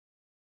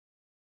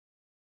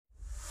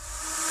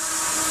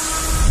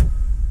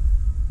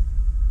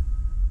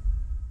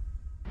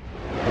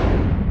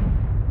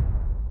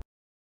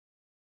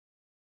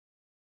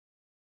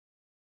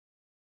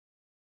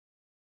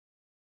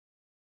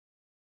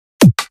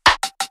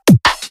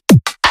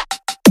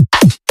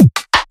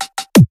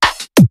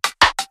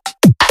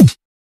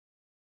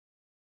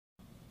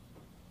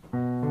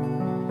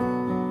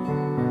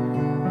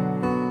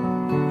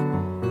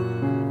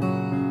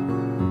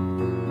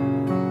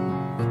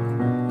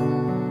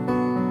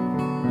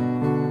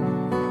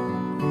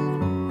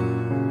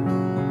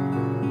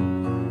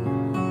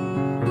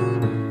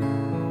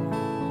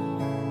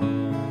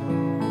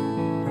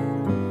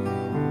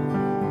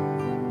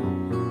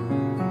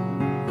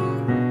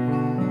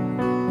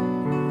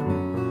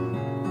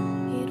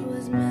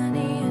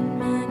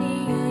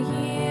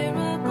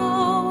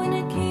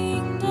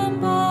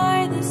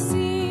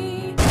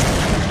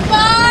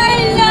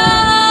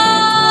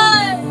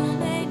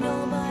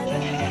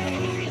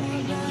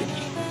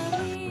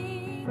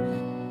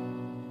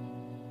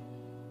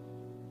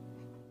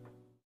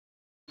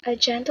A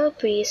gentle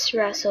breeze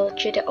rustled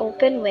through the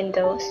open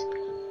windows.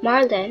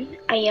 Marlon,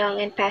 a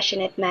young and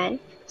passionate man,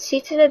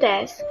 sits at a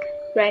desk,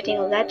 writing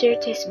a letter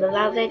to his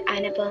beloved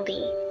Annabelle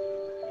Lee.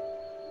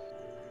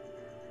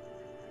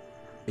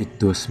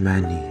 It was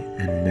many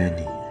and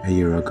many a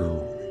year ago.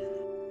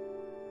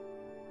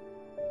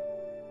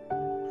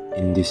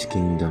 In this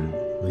kingdom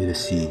by the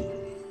sea.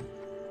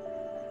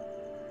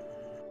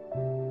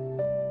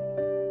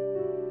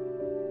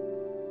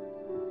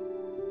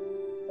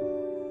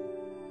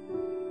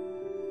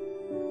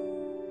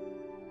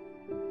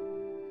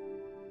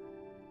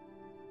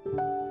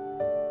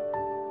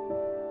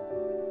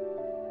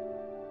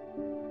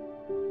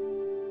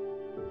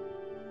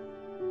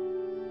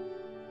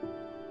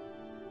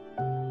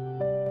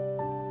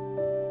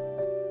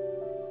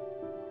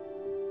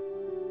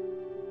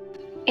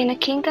 In a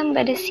kingdom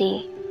by the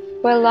sea,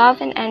 where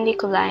love and envy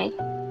collide,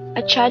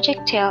 a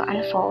tragic tale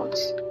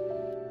unfolds.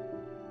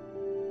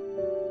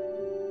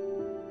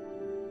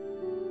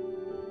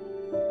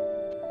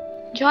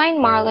 Join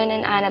Marlon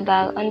and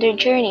Annabelle on their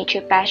journey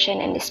through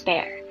passion and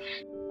despair.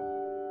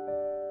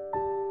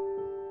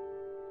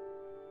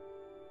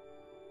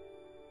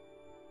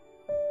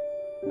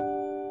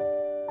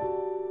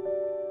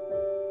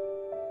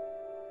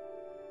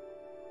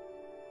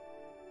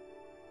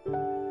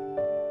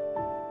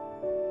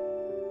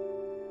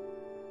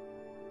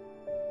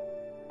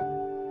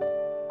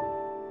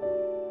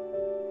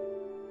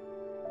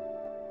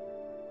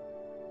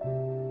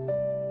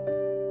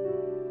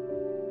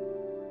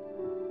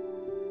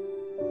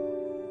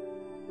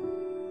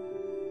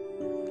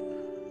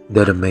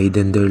 That a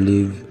maiden there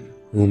lived,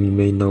 whom you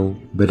may know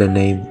by the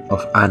name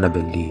of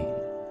Annabelle Lee.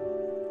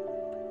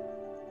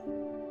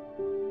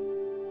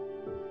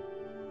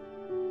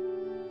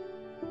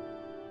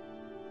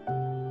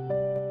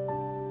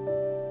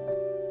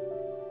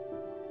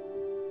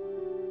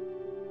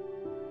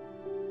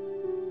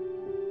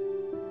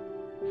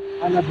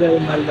 Annabelle,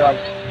 my love,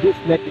 this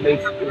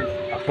necklace is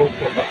a photo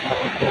of my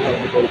eternal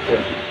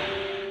devotion.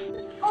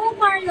 Oh,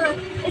 Marlon,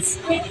 it's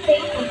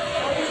breathtaking.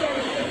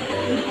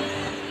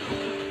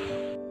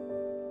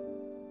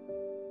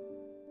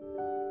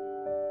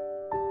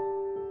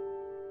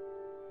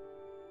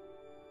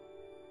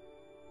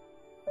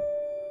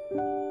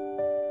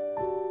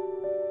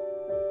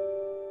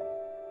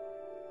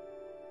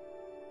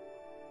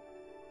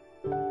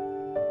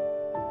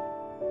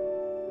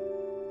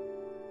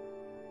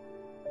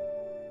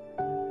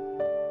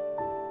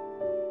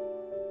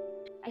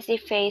 As they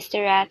face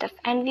the wrath of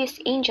envious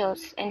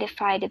angels and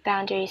defy the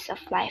boundaries of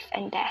life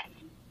and death.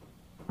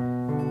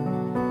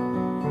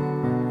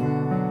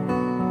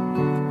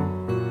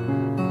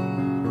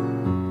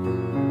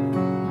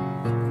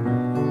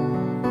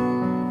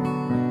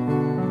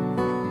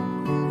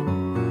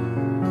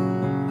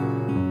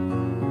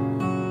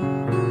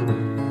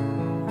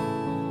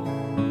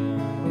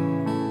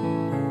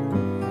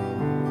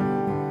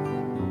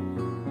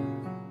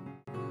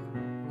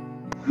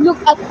 Look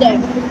at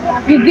them,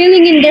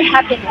 revealing in their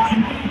happiness.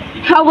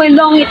 How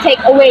long it take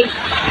away.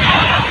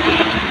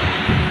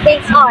 They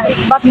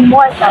are but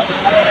mortal.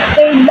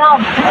 Their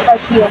love is but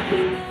pure.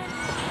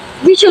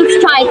 We shall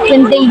strike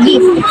when they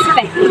least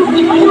expect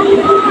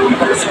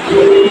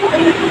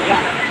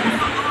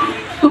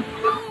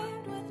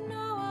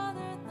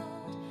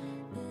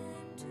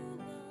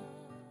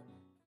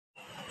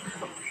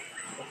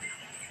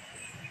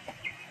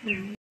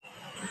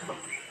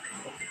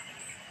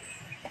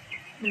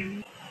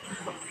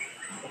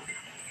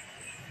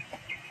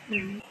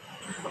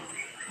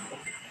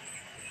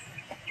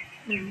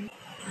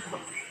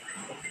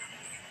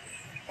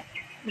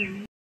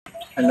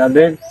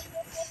Annabelle,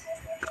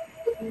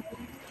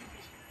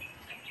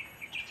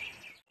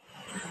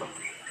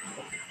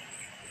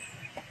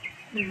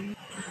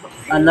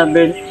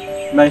 Annabelle,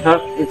 my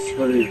heart is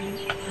for you.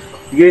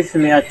 Gives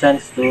me a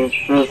chance to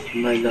prove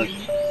my love.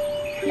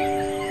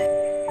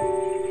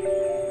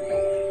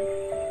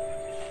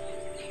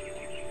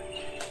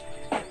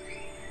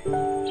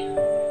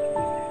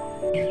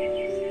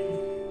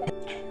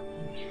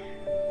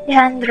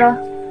 Lejandro,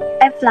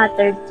 I'm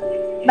flattered,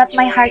 but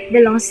my heart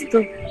belongs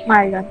to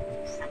Marlon.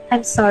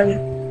 I'm sorry.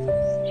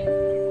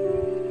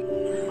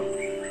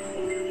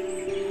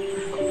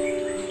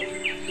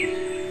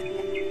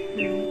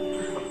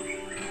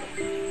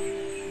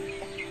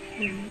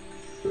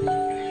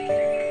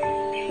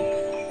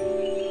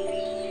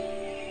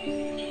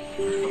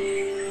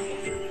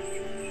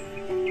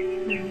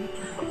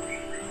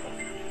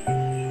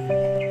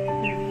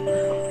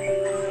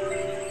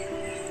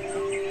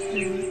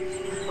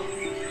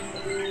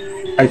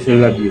 I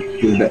shall love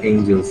you till the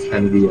angels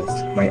envy us,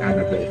 my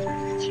Annabelle.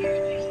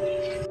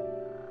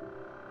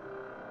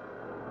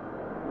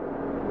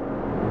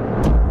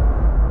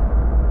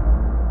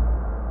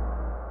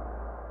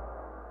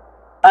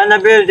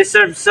 Annabelle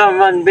deserves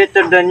someone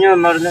better than you,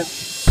 Marlon.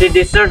 She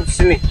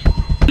deserves me.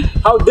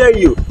 How dare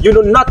you? You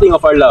know nothing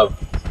of our love.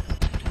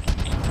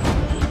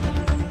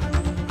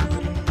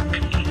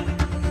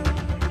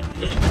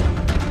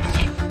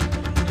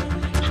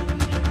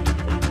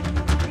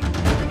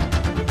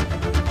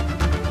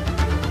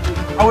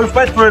 I will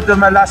fight for it till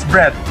my last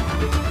breath.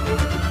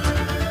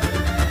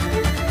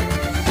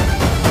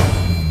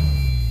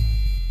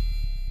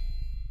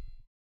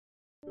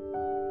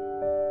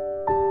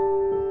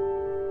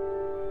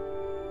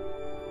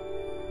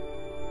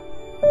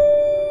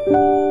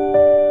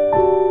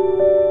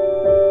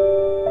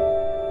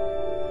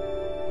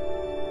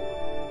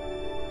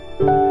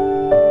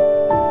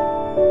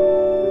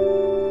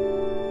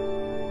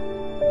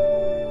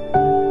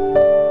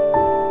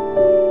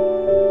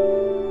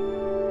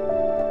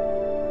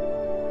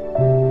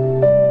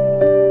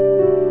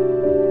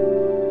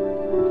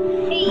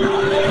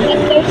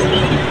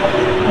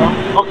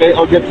 Okay,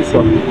 I'll get this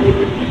one.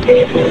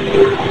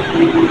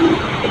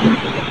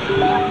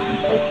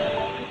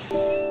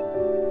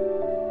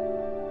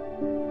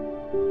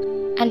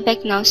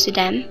 Unbeknownst to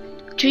them,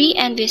 three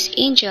envious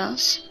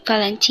angels,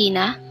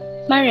 Valentina,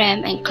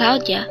 Marem, and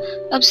Claudia,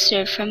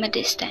 observed from a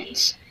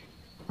distance.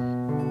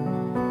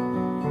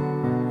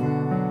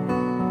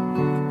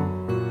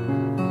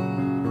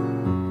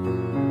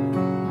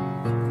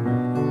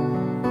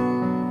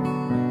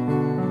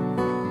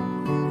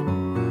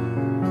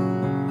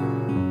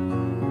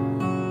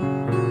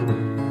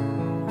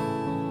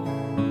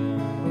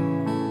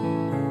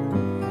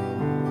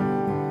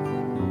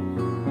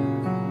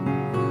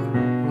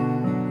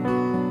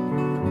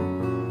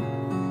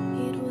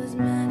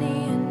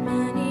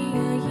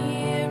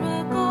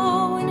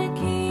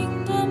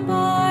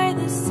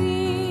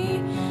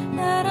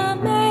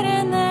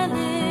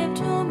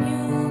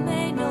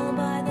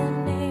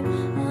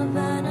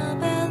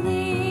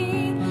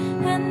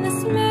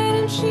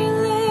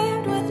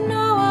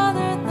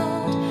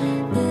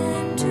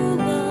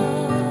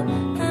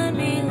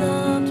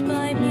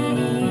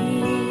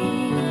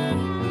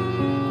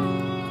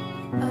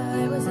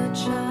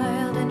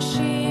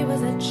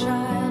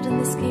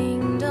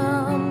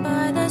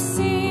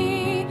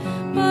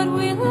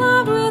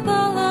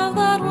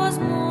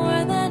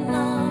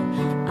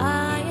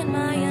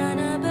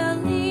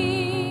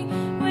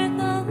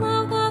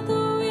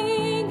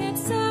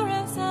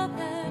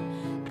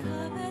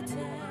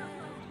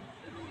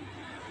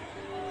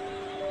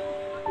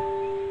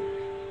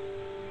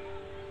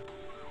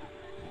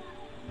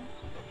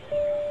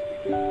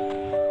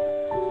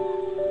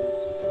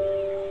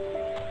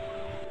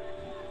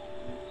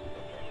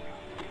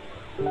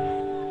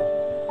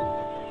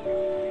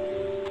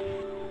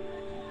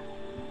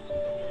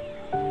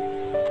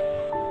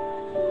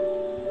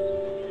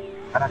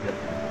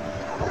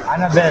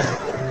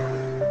 Annabelle.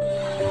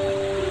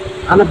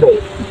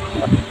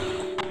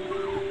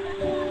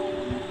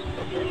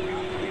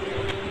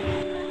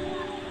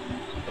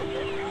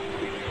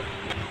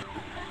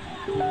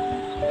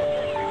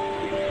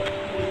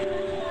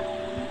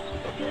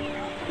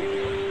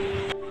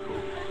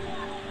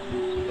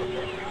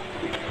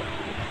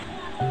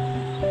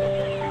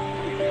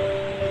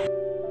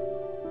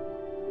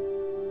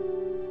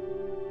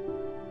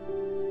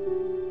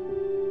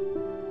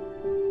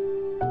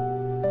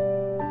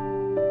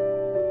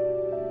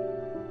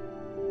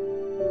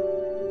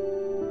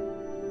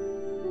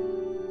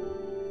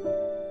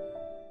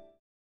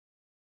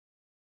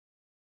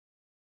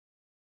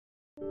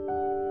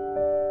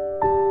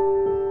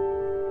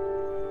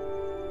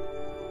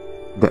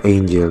 The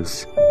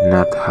angels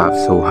not half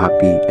so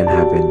happy in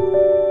heaven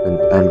and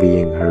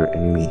envying her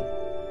and me.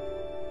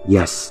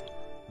 Yes,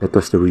 that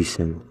was the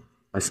reason,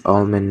 as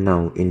all men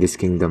know in this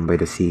kingdom by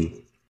the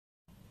sea.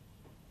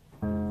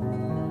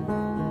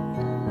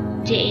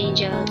 The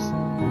angels,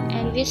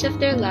 envious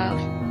of their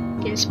love,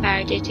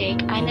 conspired to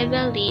take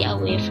Annabelle Lee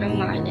away from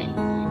Marlon.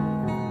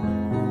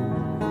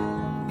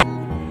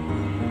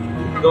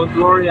 Don't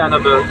worry,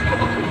 Annabelle.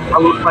 I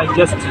will find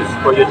justice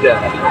for your death.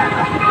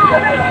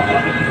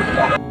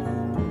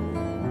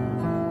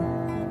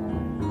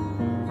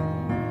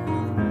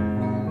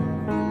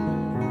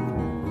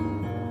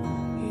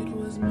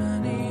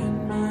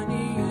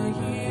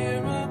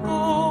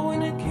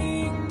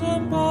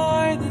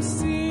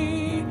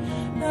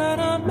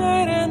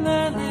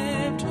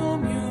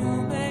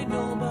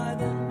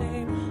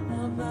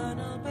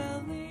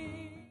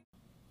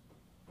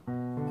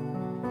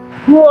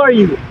 Who are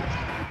you?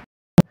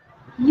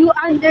 You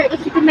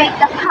underestimate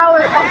the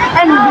power of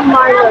envy,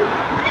 Marlon.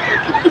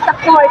 It is a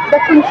force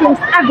that consumes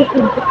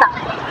everything it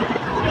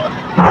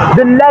touches.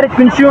 Then let it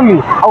consume me.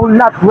 I will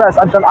not rest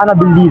until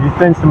Annabelle Lee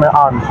returns to my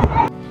arms.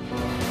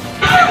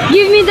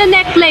 Give me the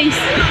necklace.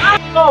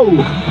 No!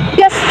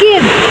 Just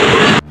give.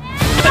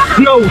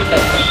 No!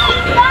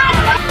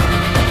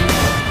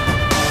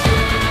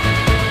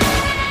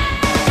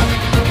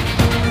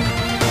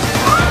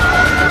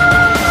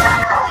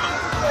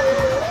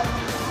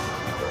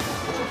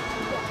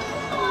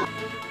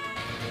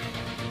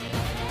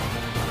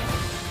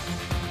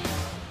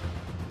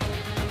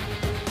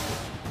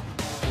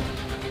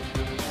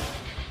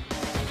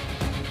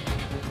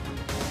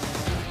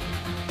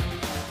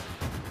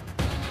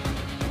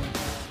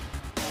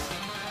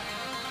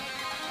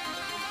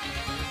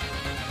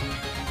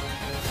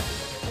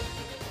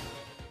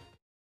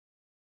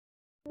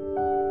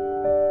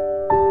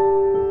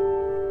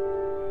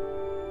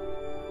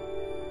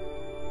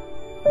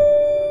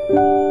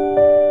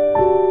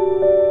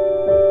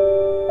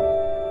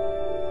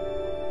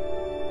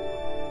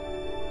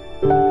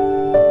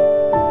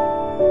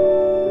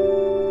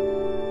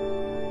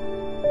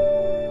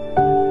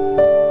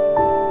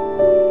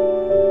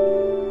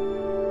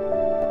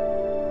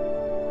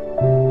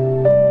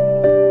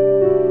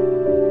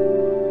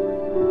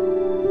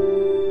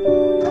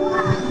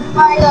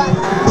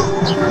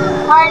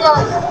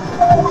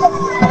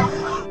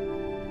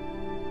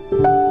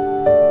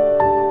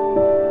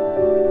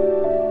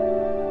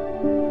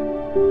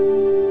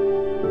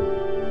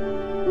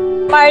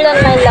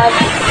 Marlon, my love,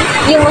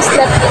 you must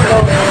let me go.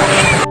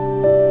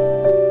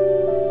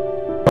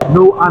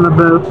 No,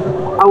 Annabelle,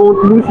 I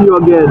won't lose you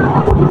again.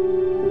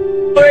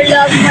 Our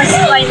love has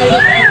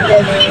finally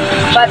ended,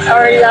 but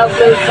our love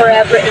will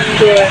forever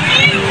endure.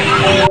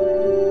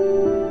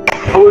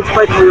 I will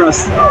fight for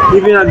us,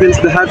 even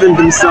against the heaven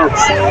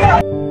themselves.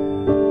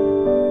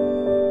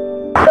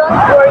 Don't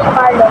worry,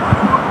 Marlon.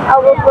 I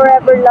will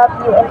forever love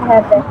you in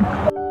heaven.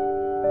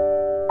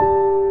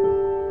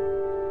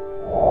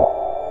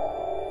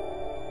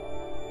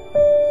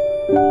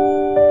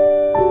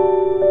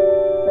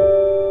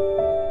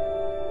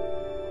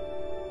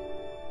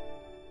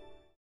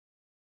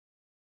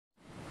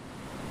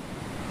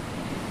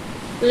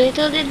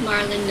 Little did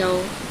Marlon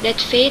know that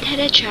fate had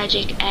a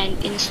tragic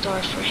end in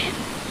store for him,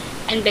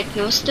 and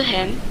beknownst to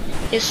him,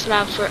 his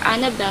love for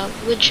Annabelle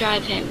would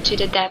drive him to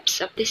the depths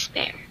of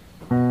despair.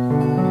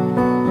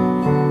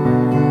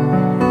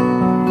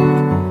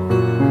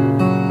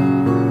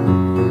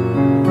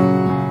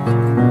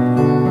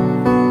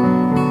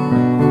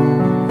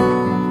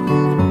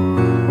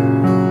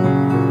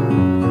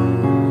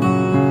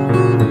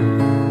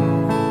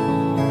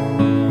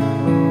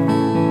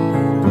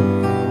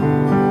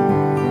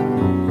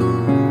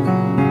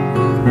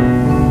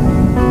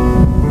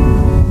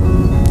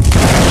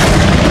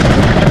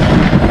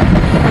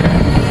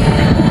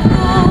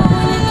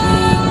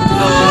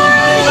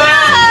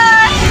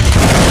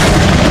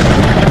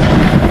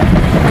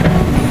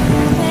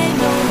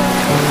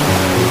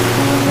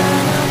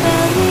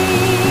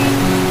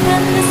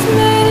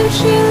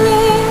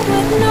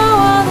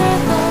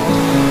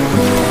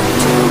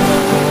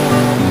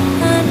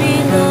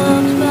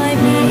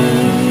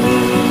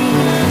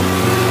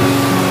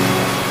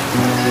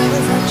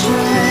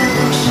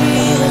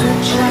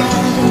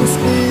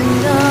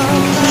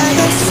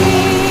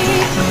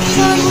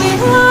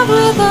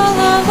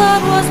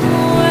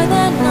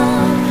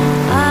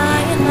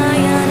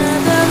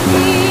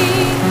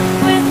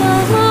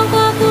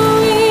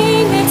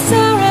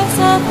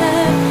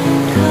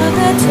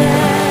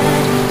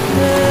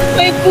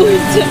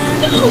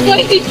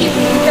 Why did you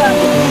do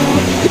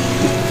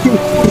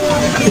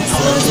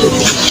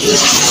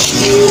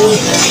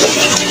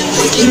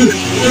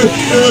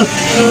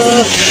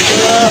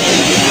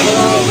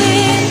The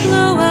wind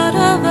blew out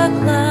of a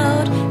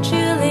cloud,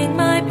 chilling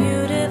my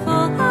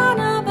beautiful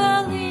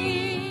Annabelle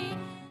Lee.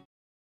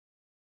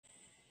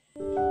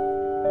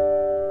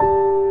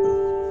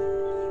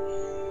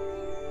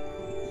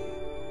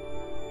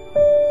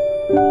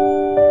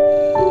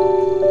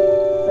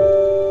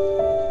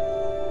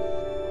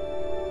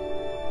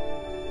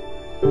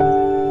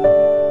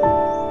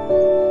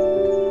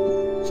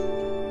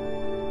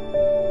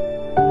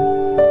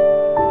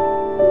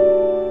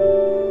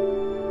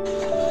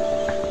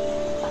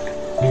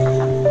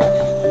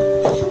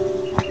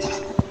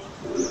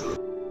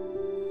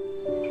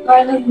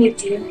 Marlon, my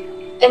dear,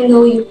 I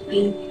know your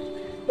pain.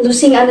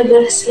 Losing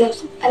Annabelle has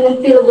left an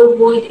unfillable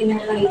void in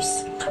our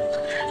lives.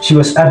 She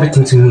was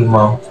everything to me,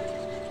 Mom.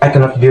 I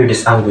cannot bear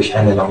this anguish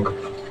any longer.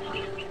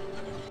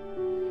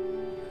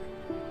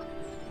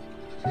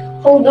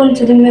 Hold on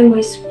to the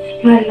memories,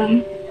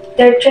 Marlon.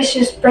 They are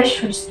precious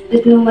treasures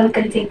that no one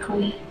can take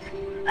away.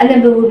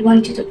 Annabelle would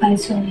want you to find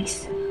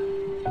solace.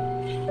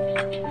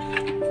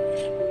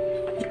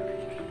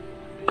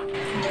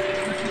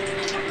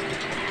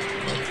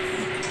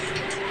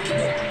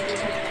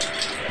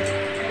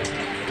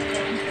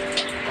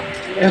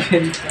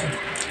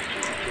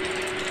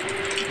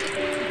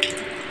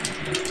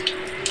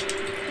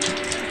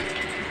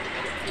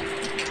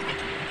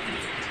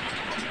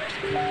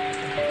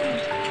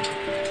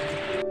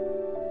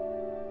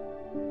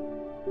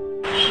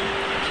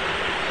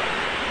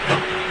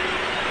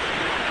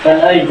 Can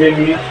I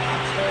join you?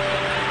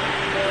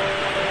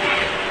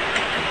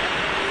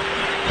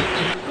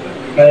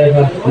 I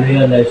have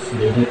realized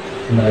that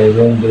my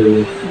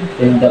wrongdoings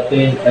and the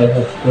pain I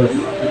have caused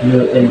you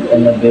and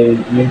Annabelle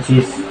when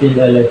she's still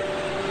alive.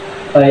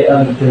 I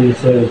am truly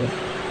sorry.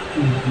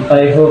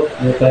 I hope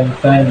you can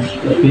find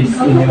a peace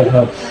in your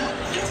heart.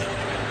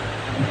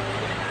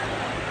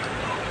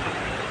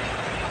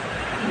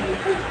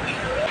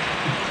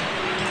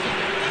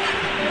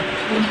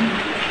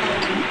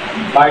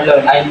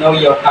 Marlon, I know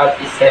your heart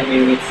is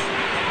heavy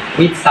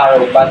with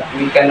sorrow, but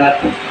we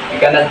cannot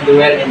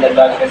dwell in the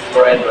darkness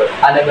forever.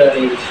 Annabelle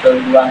Lee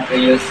should want to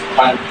use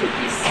find to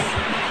peace.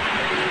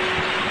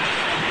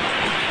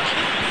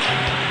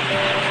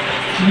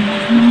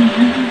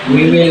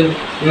 We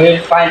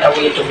will find a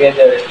way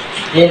together.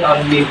 Lean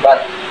on me,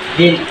 but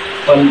lean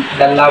on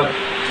the love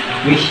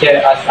we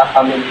share as a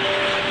family.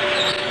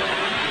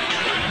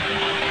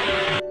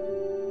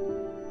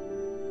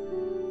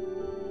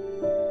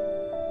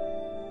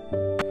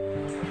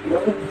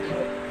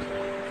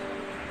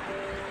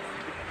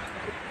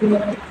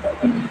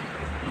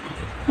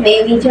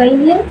 May we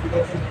join you?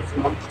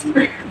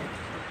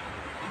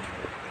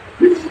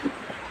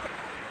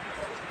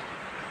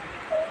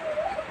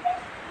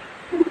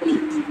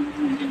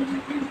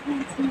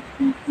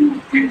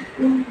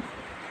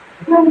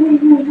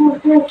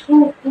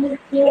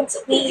 It's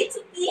okay, it's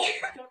okay.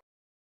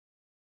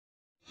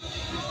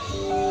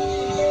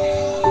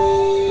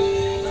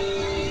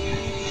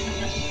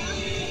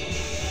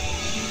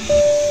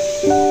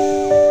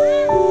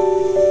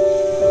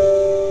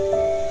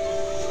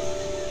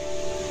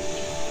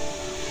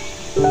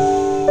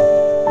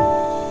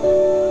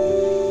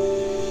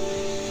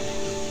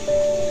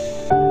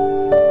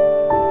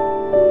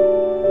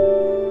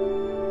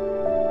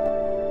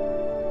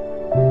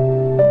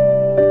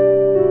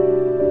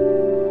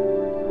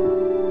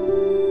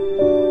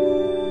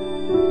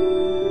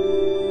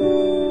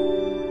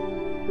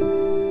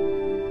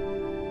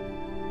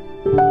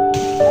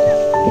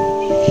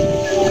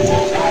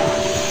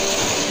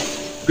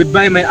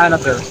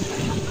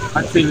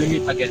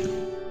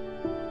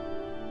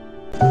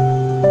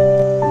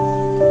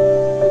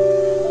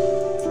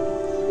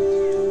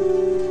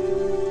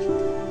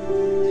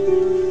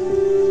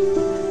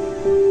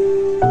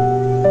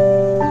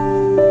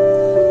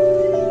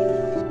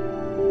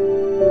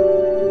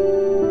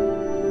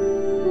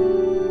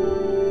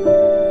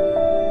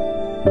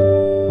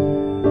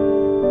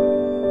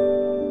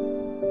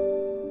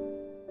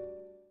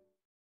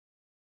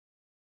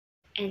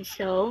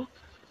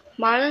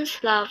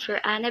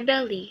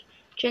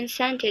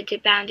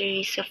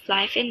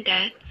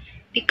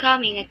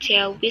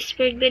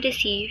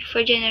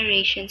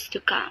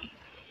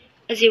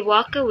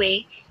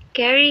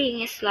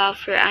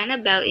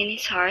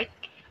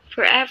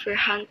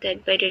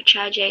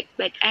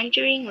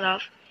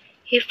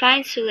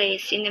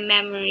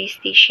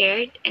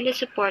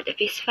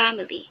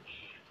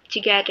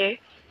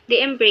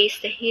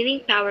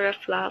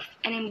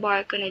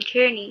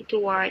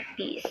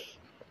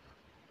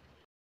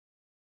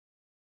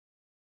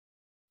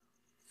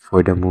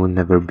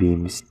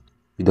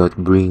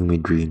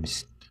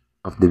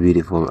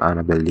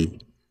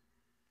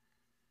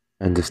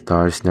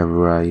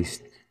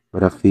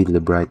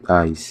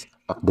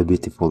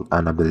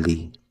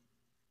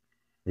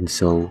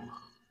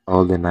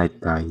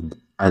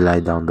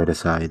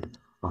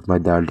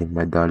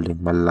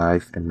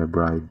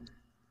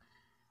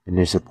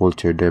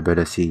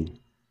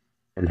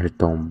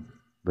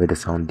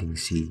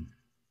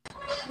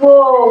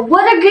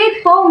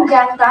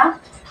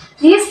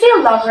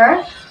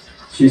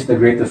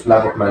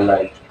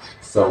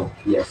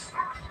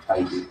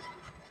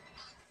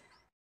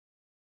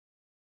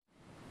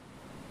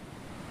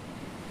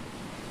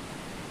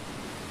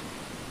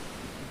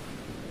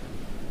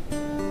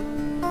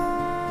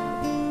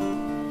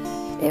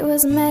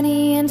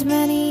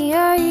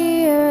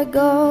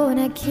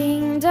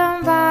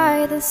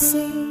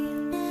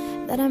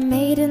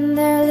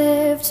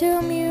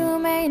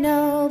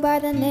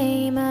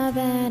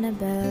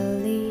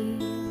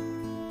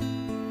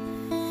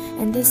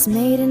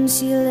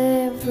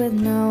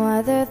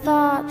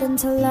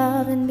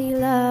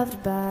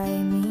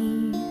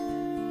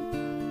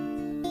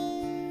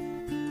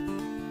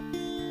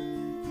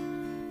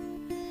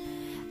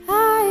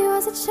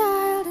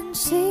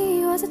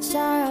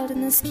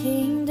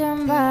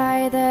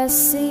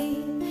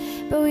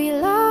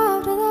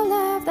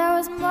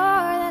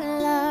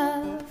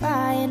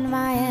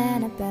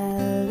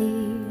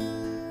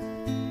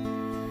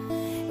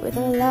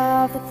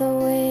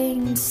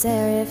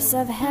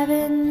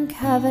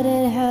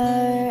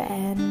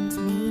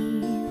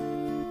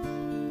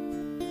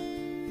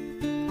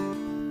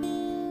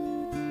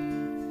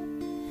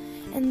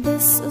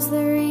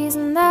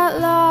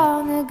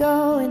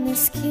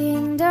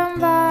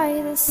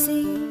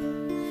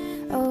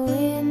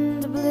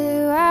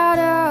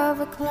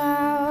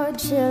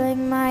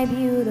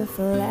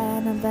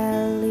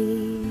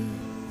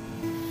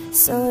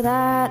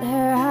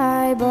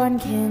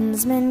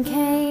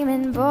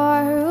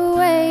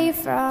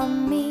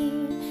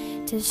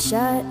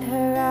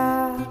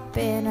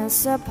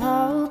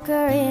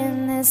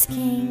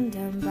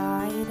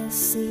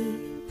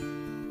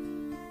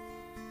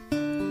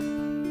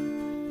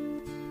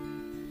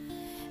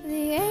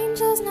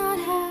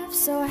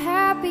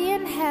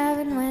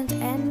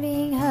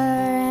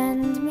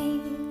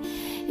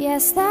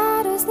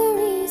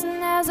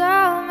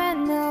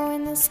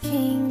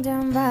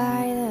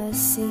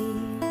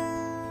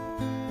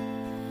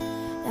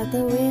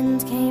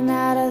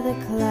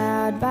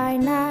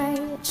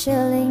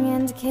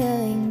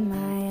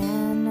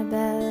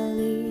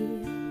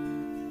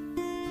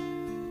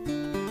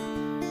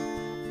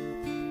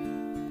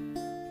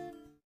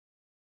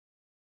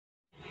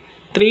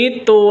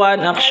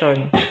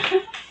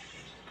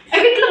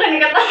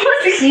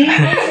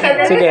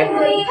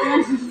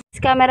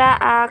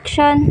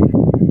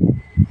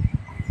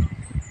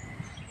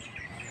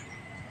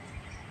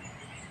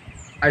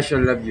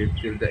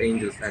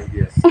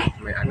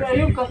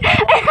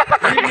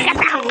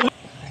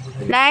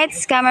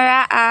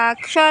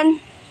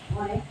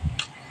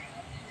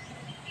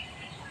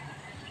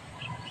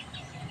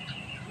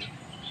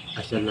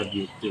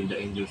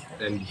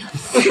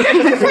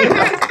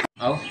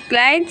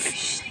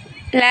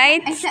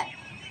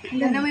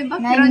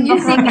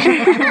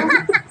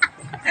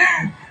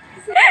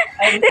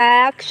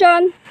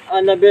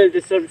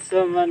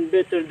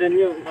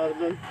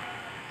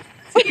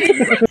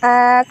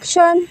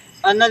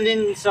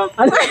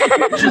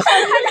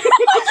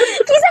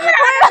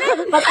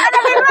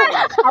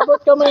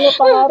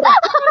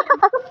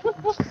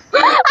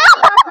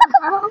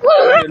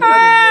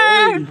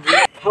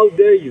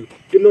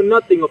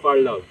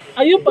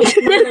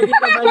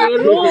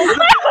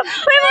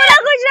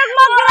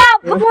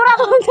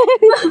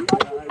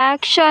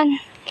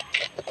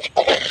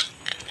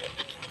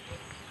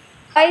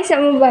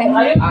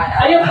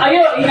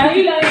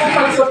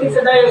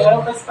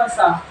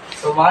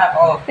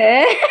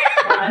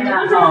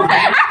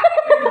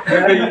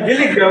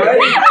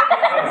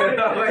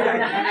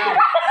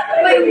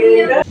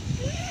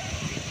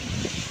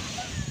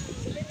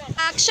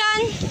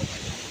 action!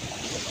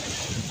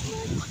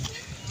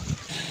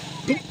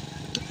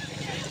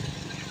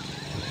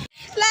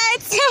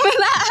 Lights,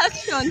 camera,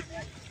 action!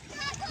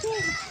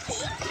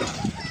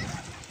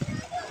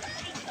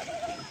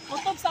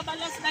 Tutok sa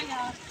balas na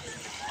niya.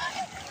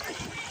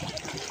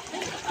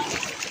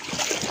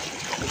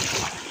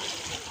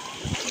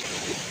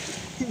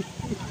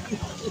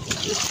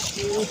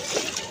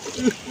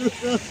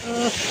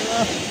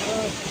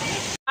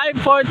 Five,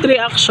 four, three,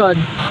 action.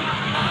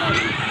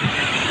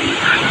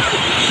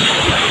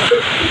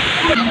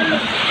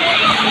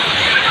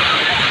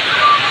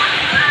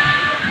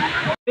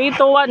 Three,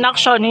 two, one,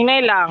 action.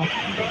 Hinay lang.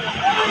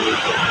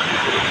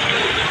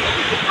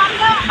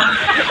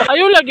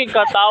 Ayaw lagi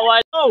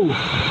katawa. Go!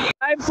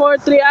 5, 4,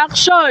 3,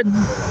 action!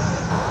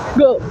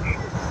 Go!